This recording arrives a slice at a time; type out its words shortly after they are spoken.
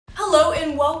Hello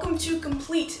and welcome to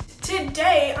Complete.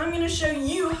 Today I'm going to show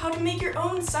you how to make your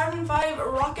own Saturn V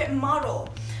rocket model.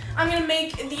 I'm going to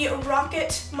make the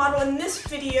rocket model in this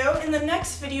video. In the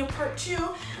next video, part 2,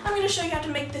 I'm going to show you how to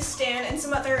make this stand and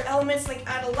some other elements like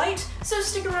add a light, so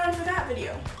stick around for that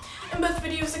video. And both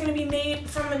videos are going to be made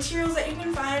from materials that you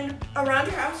can find around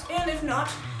your house, and if not,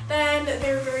 then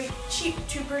they're very cheap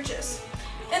to purchase.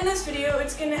 In this video,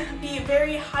 it's going to be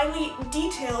very highly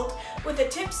detailed with the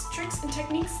tips, tricks, and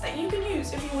techniques that you can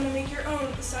use if you want to make your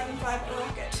own Saturn V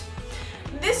rocket.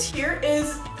 This here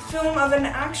is film of an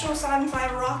actual Saturn V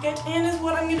rocket and is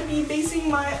what I'm going to be basing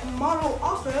my model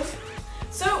off of.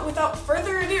 So without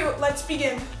further ado, let's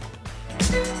begin.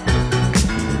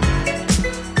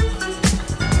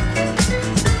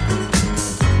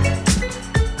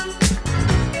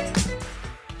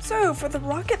 So for the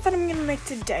rocket that I'm going to make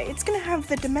today, it's going to have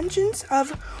the dimensions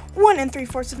of 1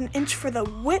 3/4 of an inch for the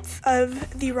width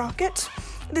of the rocket.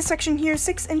 This section here,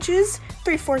 6 inches,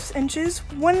 3/4 inches,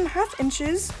 1.5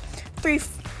 inches,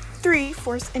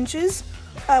 3/4 inches,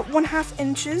 1/2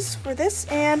 inches for this,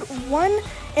 and 1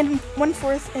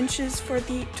 1/4 inches for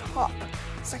the top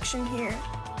section here.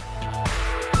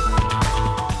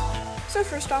 So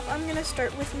first off, I'm going to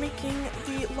start with making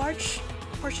the large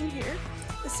portion here,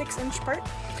 the 6-inch part.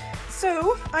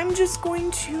 So I'm just going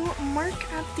to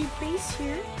mark at the base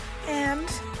here, and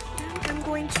I'm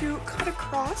going to cut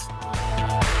across.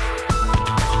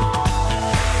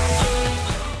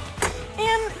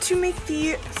 And to make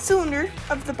the cylinder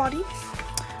of the body,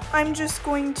 I'm just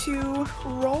going to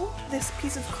roll this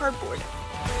piece of cardboard.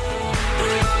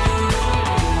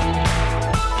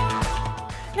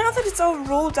 Now that it's all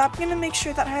rolled up, I'm going to make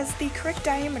sure that it has the correct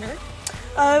diameter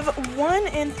of 1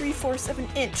 3/4 of an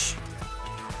inch.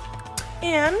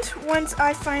 And once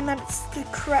I find that it's the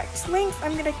correct length,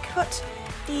 I'm going to cut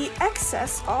the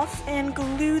excess off and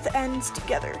glue the ends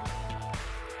together.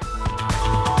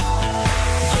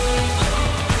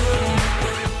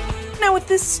 Now with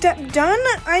this step done,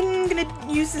 I'm going to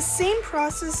use the same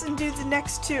process and do the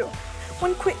next two.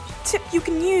 One quick tip you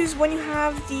can use when you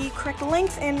have the correct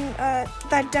length and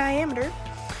that diameter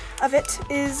of it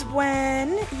is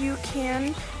when you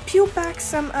can peel back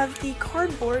some of the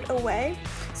cardboard away,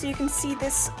 so you can see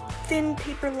this thin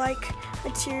paper-like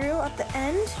material at the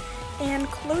end, and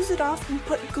close it off and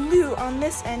put glue on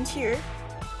this end here.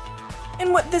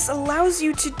 And what this allows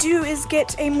you to do is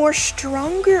get a more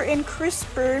stronger and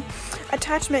crisper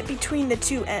attachment between the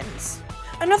two ends.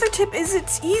 Another tip is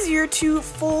it's easier to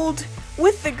fold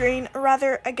with the grain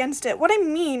rather against it. What I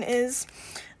mean is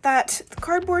that the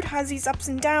cardboard has these ups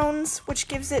and downs, which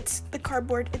gives the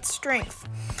cardboard its strength.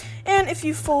 And if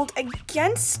you fold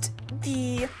against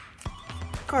the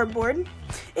cardboard,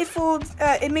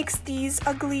 it makes these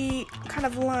ugly kind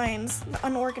of lines,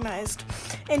 unorganized.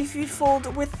 And if you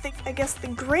fold with the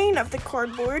grain of the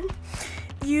cardboard,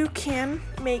 you can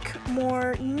make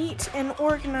more neat and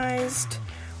organized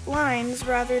lines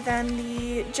rather than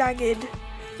the jagged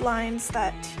lines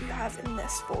that you have in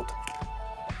this fold.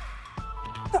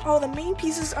 All the main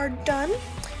pieces are done.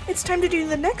 It's time to do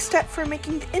the next step for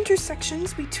making the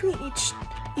intersections between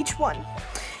each one.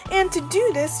 And to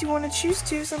do this, you want to choose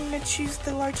two, so I'm going to choose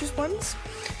the largest ones.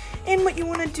 And what you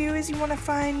want to do is you want to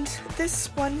find this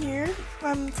one here,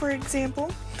 for example,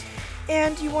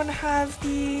 and you want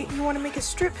to make a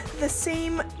strip the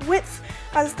same width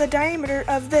as the diameter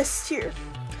of this here.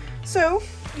 So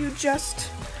you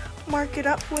just mark it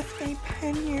up with a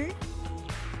pen here,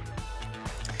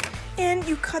 and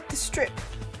you cut the strip.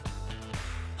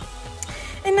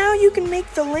 And now you can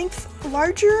make the length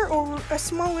larger or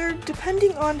smaller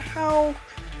depending on how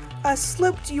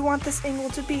sloped you want this angle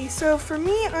to be. So for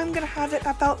me, I'm going to have it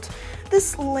about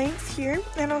this length here,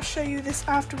 and I'll show you this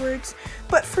afterwards.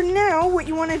 But for now, what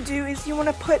you want to do is you want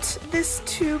to put this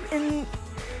tube in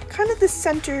kind of the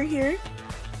center here,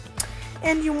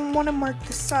 and you want to mark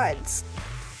the sides.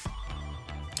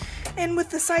 And with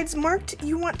the sides marked,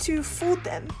 you want to fold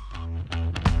them.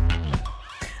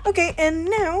 Okay, and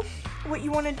now what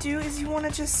you want to do is you want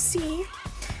to just see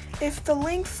if the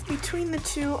length between the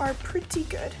two are pretty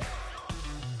good.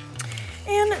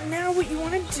 And now what you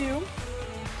want to do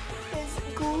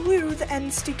is glue the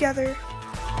ends together.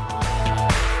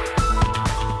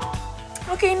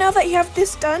 Okay, now that you have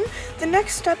this done, the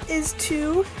next step is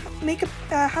to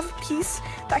have a piece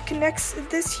that connects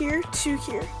this here to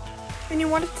here. And you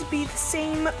want it to be the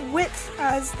same width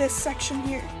as this section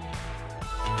here.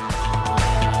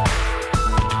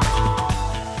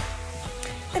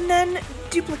 And then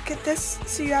duplicate this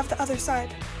so you have the other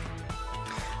side.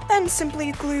 Then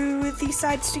simply glue these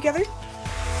sides together.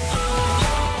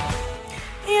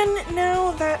 And then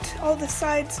now that all the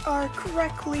sides are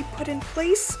correctly put in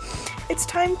place, it's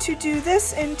time to do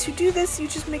this, and to do this you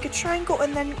just make a triangle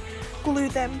and then glue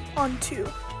them onto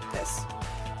this.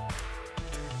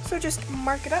 So just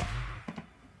mark it up,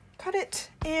 cut it,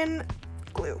 and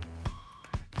glue.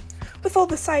 With all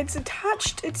the sides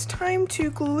attached, it's time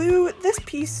to glue this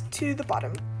piece to the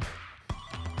bottom.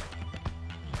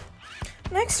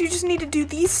 Next, you just need to do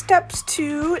these steps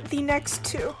to the next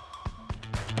two.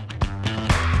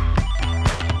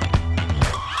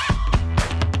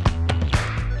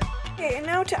 Okay, and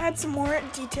now to add some more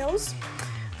details.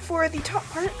 For the top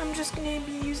part, I'm just going to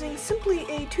be using simply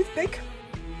a toothpick.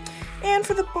 And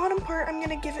for the bottom part, I'm going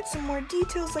to give it some more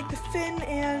details like the fin,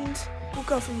 and we'll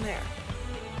go from there.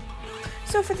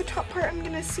 So for the top part, I'm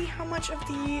going to see how much of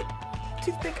the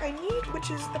toothpick I need,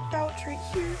 which is about right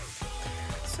here.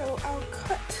 So I'll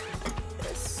cut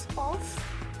this off,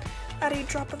 add a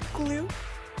drop of glue,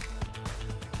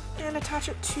 and attach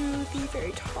it to the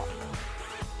very top.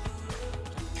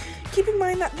 Keep in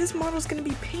mind that this model is going to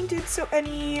be painted, so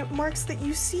any marks that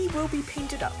you see will be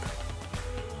painted up.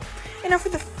 And now for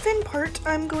the fin part,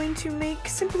 I'm going to make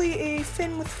simply a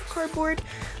fin with cardboard,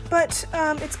 but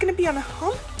it's going to be on a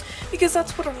hump, because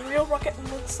that's what a real rocket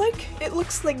looks like. It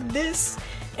looks like this,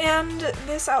 and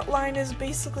this outline is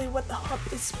basically what the hump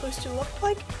is supposed to look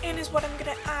like, and is what I'm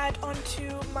going to add onto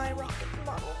my rocket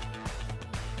model.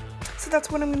 So that's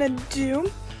what I'm going to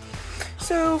do.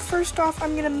 So first off,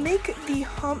 I'm going to make the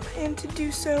hump, and to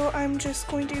do so, I'm just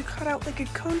going to cut out like a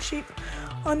cone shape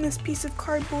on this piece of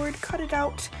cardboard, cut it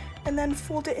out, and then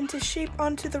fold it into shape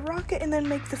onto the rocket, and then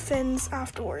make the fins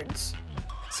afterwards.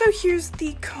 So here's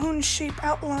the cone shape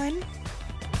outline,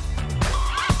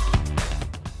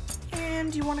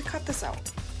 and you want to cut this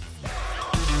out.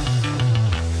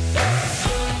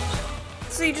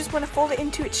 So you just want to fold it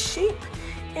into its shape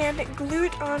and glue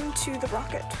it onto the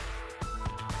rocket.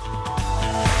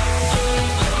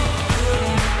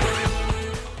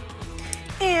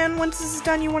 And once this is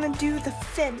done, you want to do the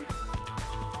fin.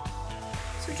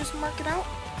 So just mark it out,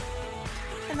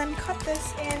 and then cut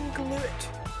this and glue it.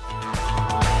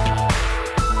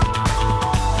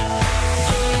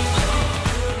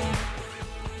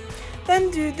 Then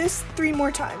do this 3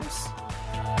 more times.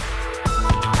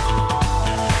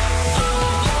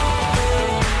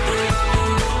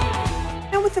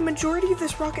 Now with the majority of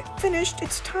this rocket finished,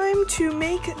 it's time to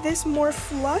make this more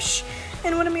flush.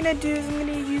 And what I'm going to do is I'm going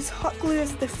to use hot glue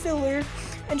as the filler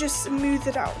and just smooth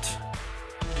it out.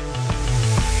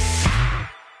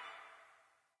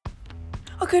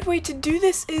 A good way to do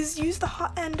this is use the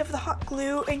hot end of the hot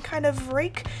glue and kind of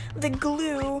rake the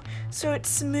glue so it's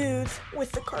smooth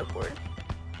with the cardboard.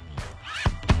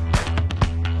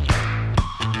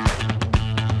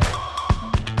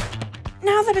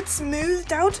 Now that it's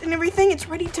smoothed out and everything, it's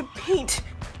ready to paint.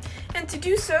 And to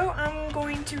do so, I'm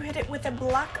going to hit it with a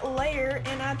black layer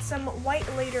and add some white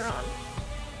later on.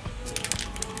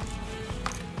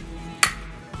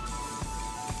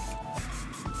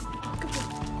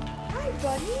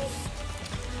 Buddy.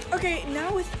 Okay,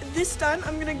 now with this done,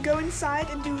 I'm gonna go inside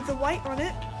and do the white on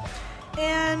it.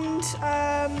 And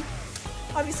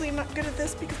obviously I'm not good at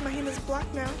this because my hand is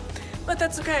black now, but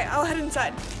that's okay, I'll head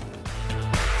inside.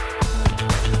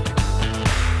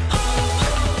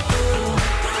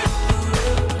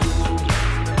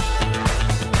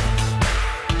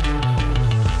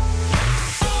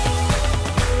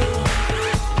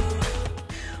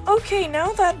 Okay,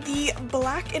 now that the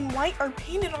black and white are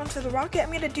painted onto the rocket, I'm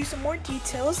going to do some more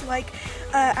details, like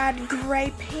add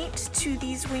gray paint to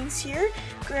these wings here,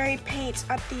 gray paint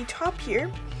at the top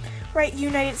here, write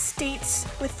United States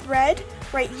with red,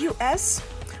 write US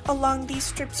along these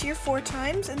strips here 4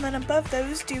 times, and then above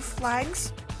those do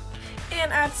flags,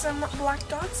 and add some black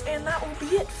dots, and that will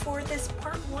be it for this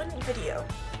part 1 video.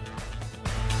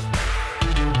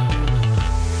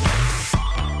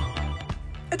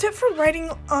 A tip for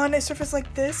writing on a surface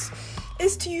like this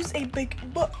is to use a big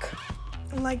book,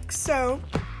 like so.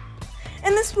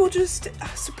 And this will just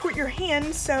support your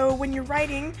hand, so when you're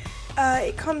writing,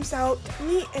 it comes out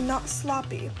neat and not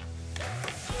sloppy.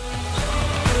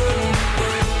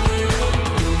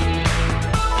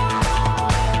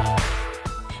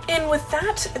 And with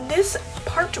that, this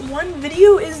part 1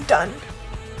 video is done.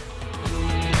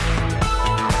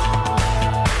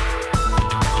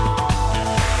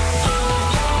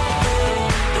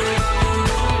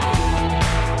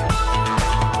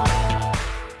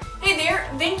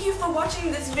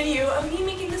 Watching this video of me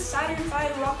making the Saturn V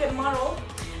rocket model.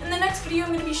 In the next video,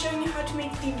 I'm going to be showing you how to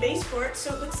make the base for it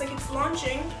so it looks like it's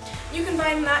launching. You can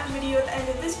find that video at the end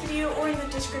of this video or in the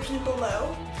description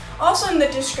below. Also in the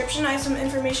description, I have some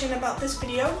information about this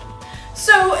video.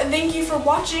 So thank you for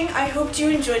watching. I hope you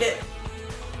enjoyed it.